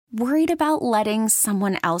Worried about letting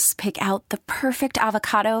someone else pick out the perfect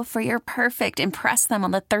avocado for your perfect impress them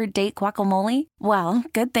on the third date guacamole? Well,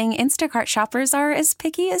 good thing Instacart shoppers are as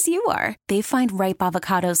picky as you are. They find ripe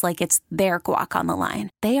avocados like it's their guac on the line.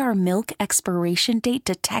 They are milk expiration date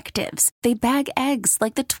detectives. They bag eggs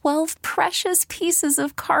like the 12 precious pieces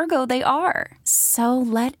of cargo they are. So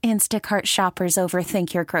let Instacart shoppers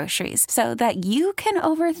overthink your groceries so that you can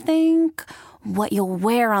overthink what you'll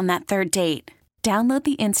wear on that third date. Download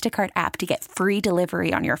the Instacart app to get free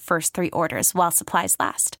delivery on your first 3 orders while supplies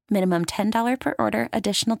last. Minimum $10 per order.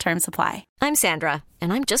 Additional terms apply. I'm Sandra,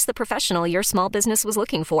 and I'm just the professional your small business was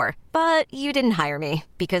looking for. But you didn't hire me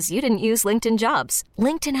because you didn't use LinkedIn Jobs.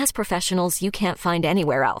 LinkedIn has professionals you can't find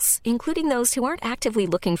anywhere else, including those who aren't actively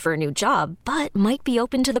looking for a new job, but might be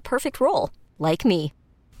open to the perfect role, like me.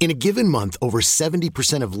 In a given month, over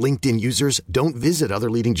 70% of LinkedIn users don't visit other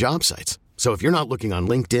leading job sites. So if you're not looking on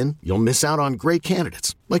LinkedIn, you'll miss out on great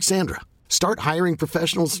candidates like Sandra. Start hiring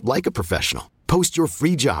professionals like a professional. Post your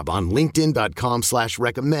free job on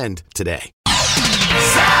linkedin.com/recommend today.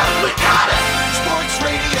 Sal Licata, Sports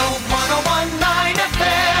Radio 101.9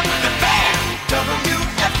 FM, The Fan,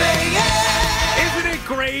 WFAN. Isn't it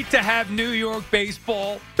great to have New York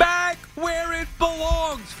baseball back where it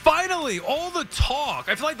belongs? Finally, all the talk.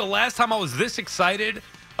 I feel like the last time I was this excited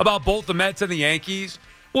about both the Mets and the Yankees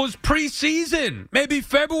was preseason, maybe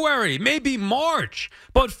February, maybe March.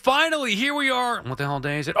 But finally, here we are. What the hell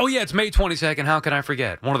day is it? Oh, yeah, it's May 22nd. How can I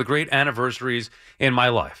forget? One of the great anniversaries in my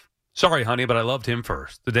life. Sorry, honey, but I loved him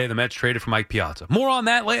first. The day the Mets traded for Mike Piazza. More on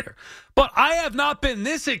that later. But I have not been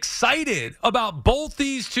this excited about both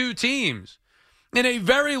these two teams in a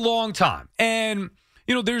very long time. And,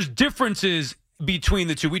 you know, there's differences between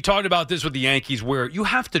the two. We talked about this with the Yankees where you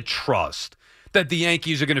have to trust that the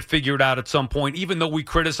Yankees are going to figure it out at some point, even though we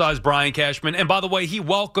criticized Brian Cashman. And by the way, he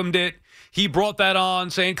welcomed it. He brought that on,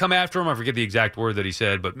 saying come after him. I forget the exact word that he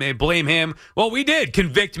said, but may blame him. Well, we did.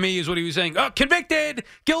 Convict me is what he was saying. Oh, convicted,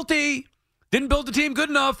 guilty, didn't build the team good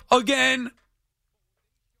enough again.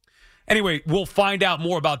 Anyway, we'll find out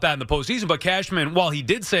more about that in the postseason. But Cashman, while he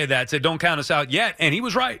did say that, said don't count us out yet. And he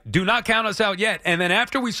was right. Do not count us out yet. And then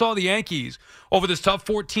after we saw the Yankees over this tough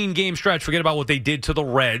 14-game stretch, forget about what they did to the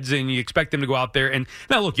Reds, and you expect them to go out there. And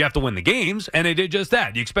now, look, you have to win the games, and they did just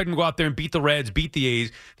that. You expect them to go out there and beat the Reds, beat the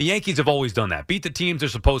A's. The Yankees have always done that. Beat the teams they're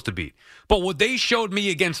supposed to beat. But what they showed me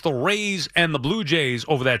against the Rays and the Blue Jays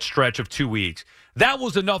over that stretch of 2 weeks, that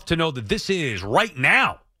was enough to know that this is, right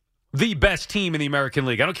now, the best team in the American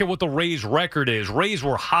League. I don't care what the Rays' record is. Rays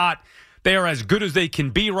were hot. They are as good as they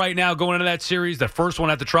can be right now going into that series. The first one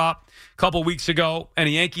at the Trop a couple weeks ago. And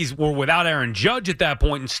the Yankees were without Aaron Judge at that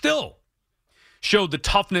point and still showed the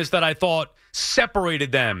toughness that I thought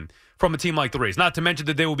separated them from a team like the Rays. Not to mention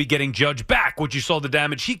that they will be getting Judge back, which you saw the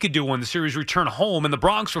damage he could do when the series returned home in the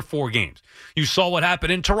Bronx for 4 games. You saw what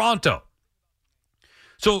happened in Toronto.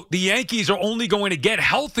 So the Yankees are only going to get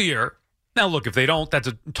healthier. Now, look, if they don't, that's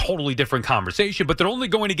a totally different conversation, but they're only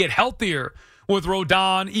going to get healthier with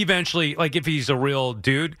Rodon eventually, like if he's a real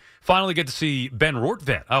dude. Finally get to see Ben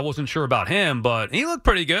Rortvedt. I wasn't sure about him, but he looked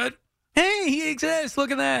pretty good. Hey, he exists. Look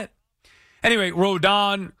at that. Anyway,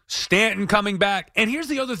 Rodon, Stanton coming back. And here's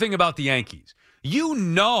the other thing about the Yankees. You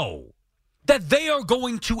know that they are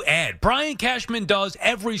going to add. Brian Cashman does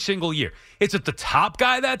every single year. Is it the top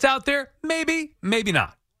guy that's out there? Maybe, maybe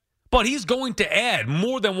not. But he's going to add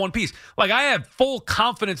more than one piece. Like, I have full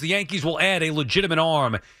confidence the Yankees will add a legitimate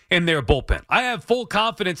arm in their bullpen. I have full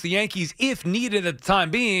confidence the Yankees, if needed at the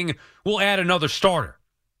time being, will add another starter.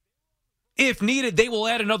 If needed, they will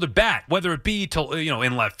add another bat, whether it be to,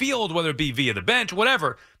 in left field, whether it be via the bench,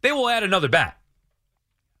 whatever. They will add another bat.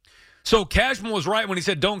 So Cashman was right when he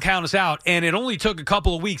said, don't count us out. And it only took a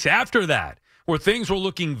couple of weeks after that where things were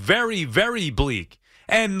looking very, very bleak.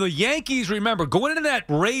 And the Yankees, remember, going into that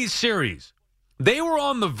Rays series, they were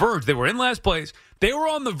on the verge. They were in last place. They were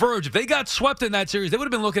on the verge. If they got swept in that series, they would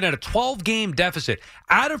have been looking at a 12-game deficit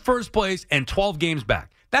out of first place and 12 games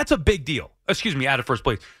back. That's a big deal. Excuse me, out of first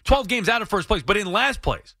place. 12 games out of first place, but in last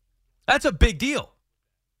place. That's a big deal.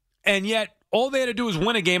 And yet, all they had to do was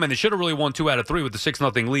win a game, and they should have really won 2 out of 3 with the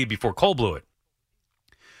 6-0 lead before Cole blew it.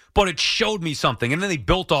 But it showed me something, and then they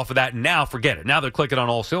built off of that, and now forget it. Now they're clicking on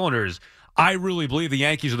all cylinders. I really believe the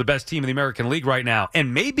Yankees are the best team in the American League right now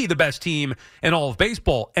and maybe the best team in all of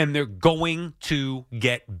baseball, and they're going to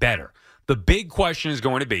get better. The big question is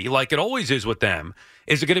going to be, like it always is with them,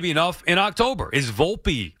 is it going to be enough in October? Is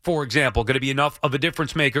Volpe, for example, going to be enough of a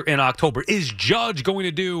difference maker in October? Is Judge going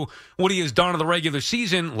to do what he has done in the regular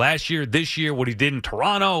season last year, this year, what he did in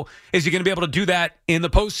Toronto? Is he going to be able to do that in the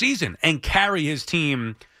postseason and carry his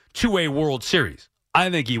team to a World Series? I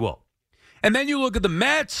think he will. And then you look at the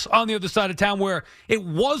Mets on the other side of town where it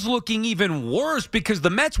was looking even worse because the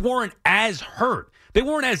Mets weren't as hurt. They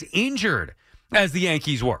weren't as injured as the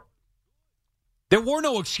Yankees were. There were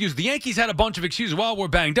no excuses. The Yankees had a bunch of excuses. Well, we're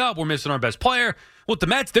banged up. We're missing our best player. With the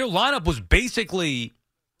Mets, their lineup was basically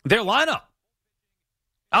their lineup.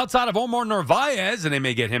 Outside of Omar Narvaez, and they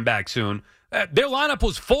may get him back soon, their lineup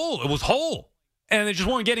was full. It was whole. And they just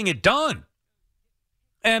weren't getting it done.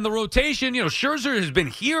 And the rotation, Scherzer has been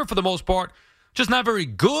here for the most part, just not very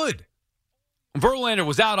good. Verlander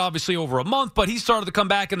was out, obviously, over a month, but he started to come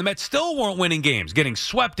back, and the Mets still weren't winning games, getting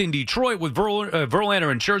swept in Detroit with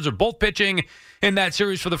Verlander and Scherzer both pitching in that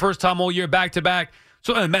series for the first time all year, back-to-back.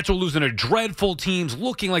 So the Mets were losing to dreadful teams,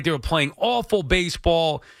 looking like they were playing awful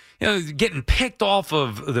baseball, getting picked off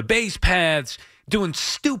of the base paths, doing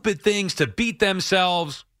stupid things to beat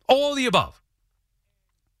themselves, all of the above.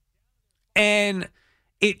 And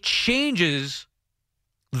it changes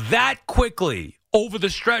that quickly over the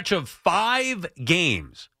stretch of 5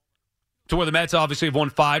 games to where the Mets obviously have won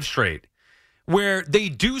 5 straight, where they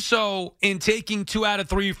do so in taking 2 out of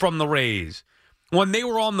 3 from the Rays when they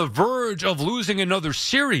were on the verge of losing another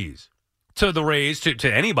series to the Rays,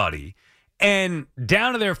 to anybody, and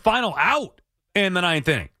down to their final out in the 9th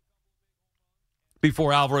inning.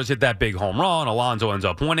 Before Alvarez hit that big home run, Alonso ends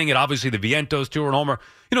up winning it. Obviously, the Vientos 2-run homer.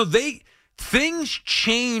 Things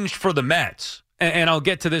changed for the Mets, and I'll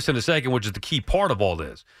get to this in a second, which is the key part of all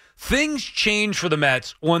this. Things changed for the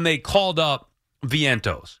Mets when they called up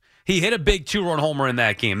Vientos. He hit a big 2-run homer in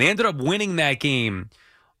that game. They ended up winning that game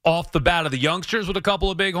off the bat of the youngsters with a couple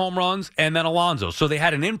of big home runs, and then Alonso. So they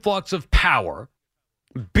had an influx of power,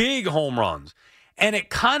 big home runs, and it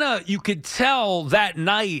kind of, you could tell that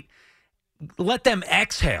night, let them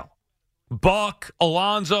exhale. Buck,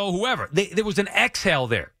 Alonso, whoever. There was an exhale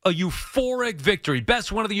there, a euphoric victory, best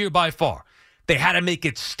win of the year by far. They had to make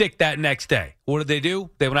it stick that next day. What did they do?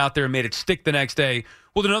 They went out there and made it stick the next day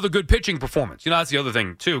with another good pitching performance. That's the other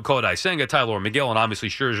thing, too. Kodai Senga, Tyler McGill, and obviously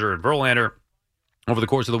Scherzer and Verlander over the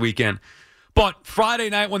course of the weekend. But Friday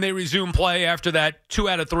night when they resume play after that 2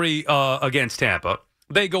 out of 3 against Tampa,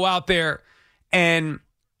 they go out there, and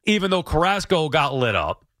even though Carrasco got lit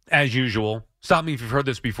up, as usual, stop me if you've heard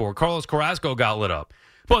this before, Carlos Carrasco got lit up,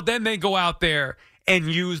 but then they go out there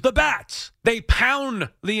and use the bats. They pound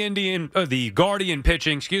the Guardian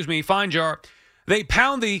pitching, fine jar. They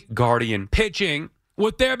pound the Guardian pitching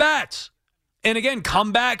with their bats. And again,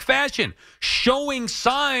 comeback fashion, showing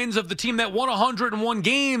signs of the team that won 101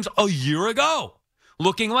 games a year ago,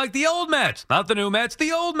 looking like the old Mets, not the new Mets,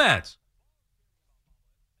 the old Mets.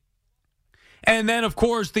 And then, of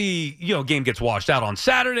course, the game gets washed out on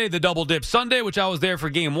Saturday, the double dip Sunday, which I was there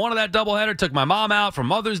for game 1 of that doubleheader. Took my mom out for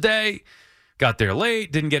Mother's Day. Got there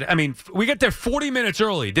late. We got there 40 minutes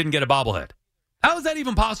early. Didn't get a bobblehead. How is that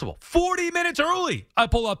even possible? 40 minutes early, I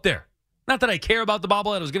pull up there. Not that I care about the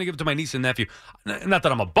bobblehead. I was going to give it to my niece and nephew. Not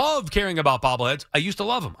that I'm above caring about bobbleheads. I used to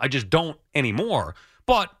love them. I just don't anymore.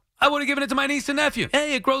 But I would have given it to my niece and nephew.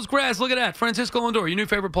 Hey, it grows grass. Look at that. Francisco Lindor, your new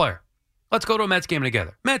favorite player. Let's go to a Mets game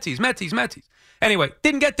together. Metsies. Anyway,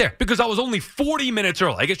 didn't get there because I was only 40 minutes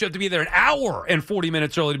early. I guess you have to be there an hour and 40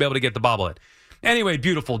 minutes early to be able to get the bobblehead. Anyway,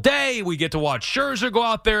 beautiful day. We get to watch Scherzer go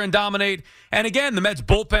out there and dominate. And again, the Mets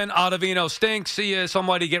bullpen, Ottavino stinks. See you,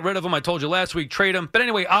 somebody get rid of him. I told you last week, trade him. But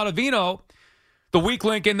anyway, Ottavino, the weak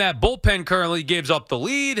link in that bullpen currently, gives up the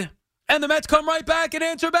lead. And the Mets come right back and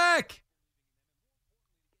answer back.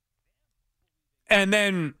 And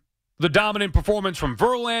then the dominant performance from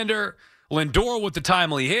Verlander, Lindor with the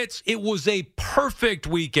timely hits. It was a perfect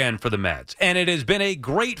weekend for the Mets, and it has been a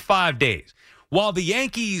great 5 days. While the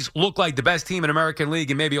Yankees look like the best team in American League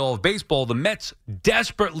and maybe all of baseball, the Mets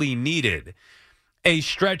desperately needed a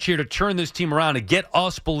stretch here to turn this team around, to get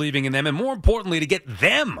us believing in them, and more importantly, to get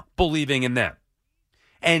them believing in them.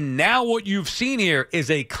 And now what you've seen here is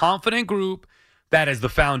a confident group that is the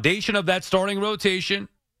foundation of that starting rotation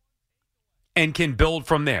and can build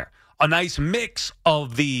from there. A nice mix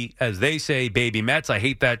of the, as they say, baby Mets. I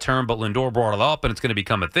hate that term, but Lindor brought it up, and it's going to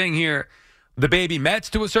become a thing here. The baby Mets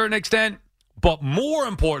to a certain extent, but more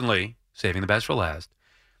importantly, saving the best for last,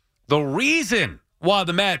 the reason why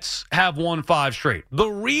the Mets have won 5 straight, the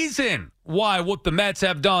reason why what the Mets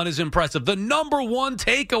have done is impressive, the number one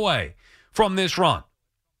takeaway from this run: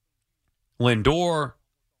 Lindor,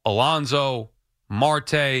 Alonso,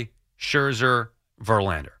 Marte, Scherzer,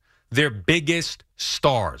 Verlander. Their biggest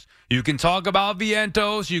stars. You can talk about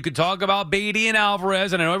Vientos, you can talk about Beatty and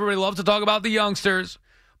Alvarez, and I know everybody loves to talk about the youngsters,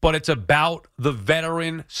 but it's about the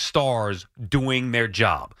veteran stars doing their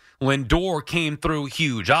job. Lindor came through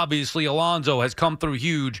huge. Obviously, Alonso has come through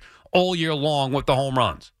huge all year long with the home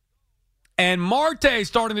runs. And Marte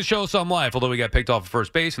starting to show some life, although he got picked off at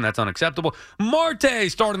first base, and that's unacceptable. Marte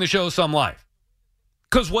starting to show some life.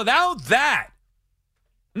 Because without that,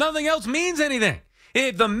 nothing else means anything.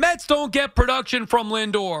 If the Mets don't get production from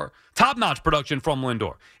Lindor, top-notch production from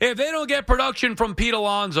Lindor, if they don't get production from Pete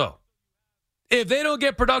Alonso, if they don't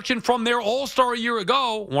get production from their all-star a year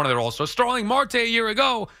ago, one of their all-stars, Starling Marte a year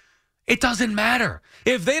ago, it doesn't matter.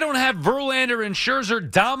 If they don't have Verlander and Scherzer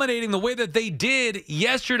dominating the way that they did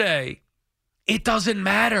yesterday, it doesn't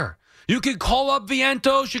matter. You can call up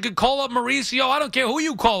Vientos, you can call up Mauricio, I don't care who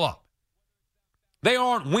you call up. They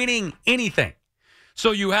aren't winning anything.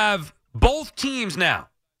 So you have both teams now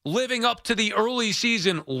living up to the early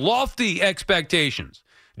season lofty expectations.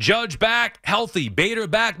 Judge back, healthy. Bader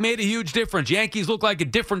back made a huge difference. Yankees look like a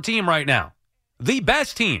different team right now. The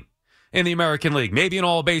best team in the American League, maybe in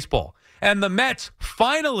all of baseball. And the Mets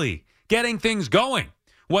finally getting things going.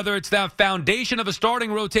 Whether it's that foundation of a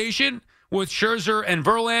starting rotation with Scherzer and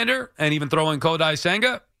Verlander, and even throwing Kodai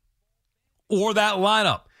Senga, or that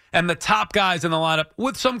lineup and the top guys in the lineup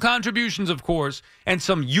with some contributions, of course, and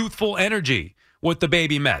some youthful energy with the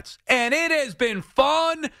baby Mets. And it has been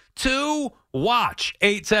fun to watch.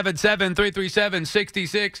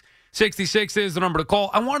 877-337-6666 is the number to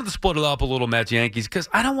call. I wanted to split it up a little, Mets-Yankees, because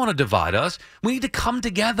I don't want to divide us. We need to come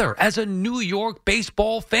together as a New York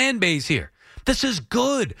baseball fan base here. This is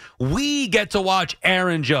good. We get to watch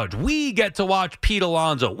Aaron Judge. We get to watch Pete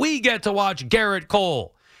Alonso. We get to watch Garrett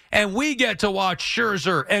Cole. And we get to watch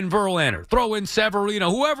Scherzer and Verlander. Throw in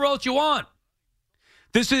Severino, whoever else you want.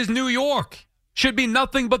 This is New York. Should be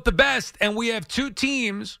nothing but the best. And we have two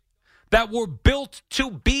teams that were built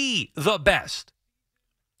to be the best.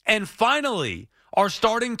 And finally are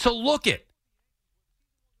starting to look it.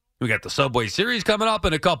 We got the Subway Series coming up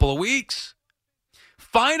in a couple of weeks.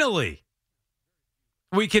 Finally,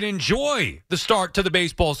 we can enjoy the start to the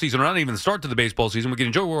baseball season. Or not even the start to the baseball season. We can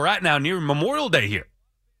enjoy where we're at now near Memorial Day here.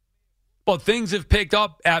 But things have picked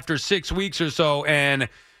up after 6 weeks or so, and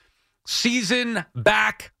season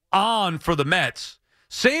back on for the Mets.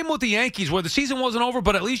 Same with the Yankees, where the season wasn't over,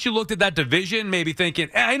 but at least you looked at that division, maybe thinking,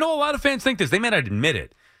 I know a lot of fans think this. They may not admit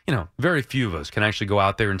it. You know, very few of us can actually go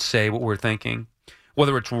out there and say what we're thinking,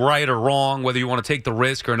 whether it's right or wrong, whether you want to take the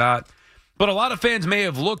risk or not. But a lot of fans may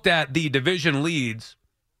have looked at the division leads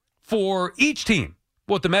for each team,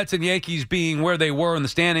 with the Mets and Yankees being where they were in the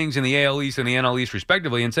standings in the AL East and the NL East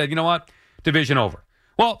respectively, and said, you know what, division over.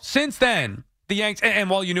 Well, since then, the Yanks, and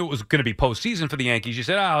while you knew it was going to be postseason for the Yankees, you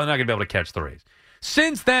said, they're not going to be able to catch the Rays.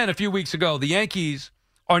 Since then, a few weeks ago, the Yankees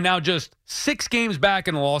are now just 6 games back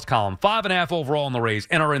in the loss column, 5.5 overall in the Rays,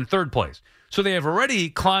 and are in third place. So they have already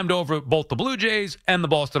climbed over both the Blue Jays and the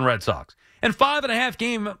Boston Red Sox. And 5.5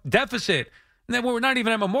 game deficit, and then we're not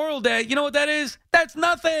even at Memorial Day. You know what that is? That's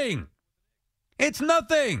nothing. It's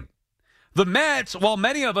nothing. The Mets, while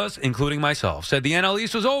many of us, including myself, said the NL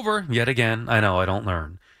East was over, yet again, I know, I don't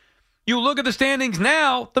learn. You look at the standings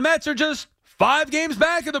now, the Mets are just 5 games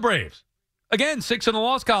back of the Braves. Again, 6 in the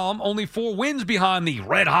loss column, only 4 wins behind the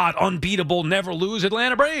red-hot, unbeatable, never-lose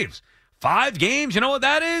Atlanta Braves. 5 games, you know what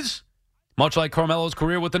that is? Much like Carmelo's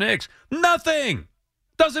career with the Knicks. Nothing.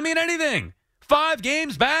 Doesn't mean anything. 5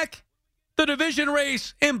 games back. The division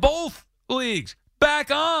race in both leagues back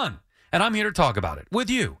on. And I'm here to talk about it with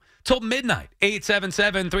you till midnight.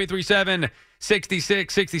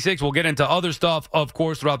 877-337-6666. We'll get into other stuff, of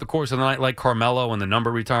course, throughout the course of the night, like Carmelo and the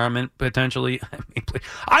number retirement, potentially.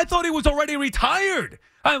 I thought he was already retired.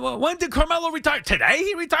 When did Carmelo retire? Today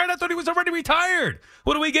he retired? I thought he was already retired.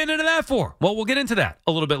 What are we getting into that for? Well, we'll get into that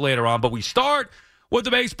a little bit later on, but we start with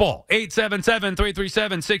the baseball.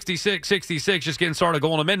 877-337-6666. Just getting started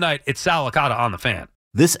going to midnight. It's Sal Licata on the Fan.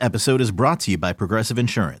 This episode is brought to you by Progressive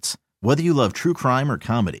Insurance. Whether you love true crime or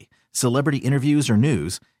comedy, celebrity interviews or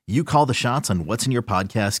news, you call the shots on what's in your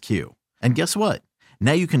podcast queue. And guess what?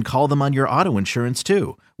 Now you can call them on your auto insurance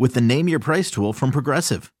too with the Name Your Price tool from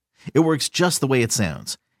Progressive. It works just the way it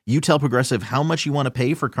sounds. You tell Progressive how much you want to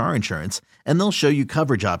pay for car insurance, and they'll show you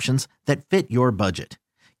coverage options that fit your budget.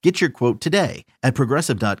 Get your quote today at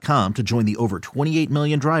Progressive.com to join the over 28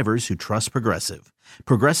 million drivers who trust Progressive.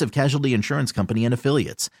 Progressive Casualty Insurance Company and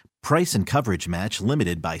Affiliates. Price and coverage match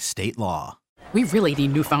limited by state law. We really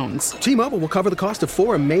need new phones. T-Mobile will cover the cost of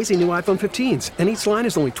 4 amazing new iPhone 15s, and each line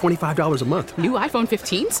is only $25 a month. New iPhone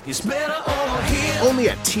 15s? It's better over here. Only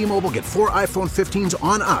at T-Mobile, get 4 iPhone 15s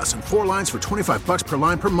on us and 4 lines for $25 per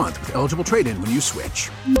line per month with eligible trade-in when you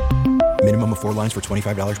switch. Minimum of 4 lines for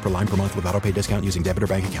 $25 per line per month with autopay discount using debit or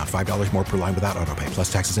bank account. $5 more per line without autopay,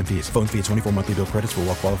 plus taxes and fees. Phone fee at 24 monthly bill credits for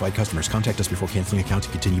well-qualified customers. Contact us before canceling account to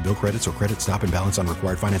continue bill credits or credit stop and balance on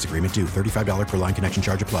required finance agreement due. $35 per line connection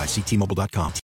charge applies. See T-Mobile.com.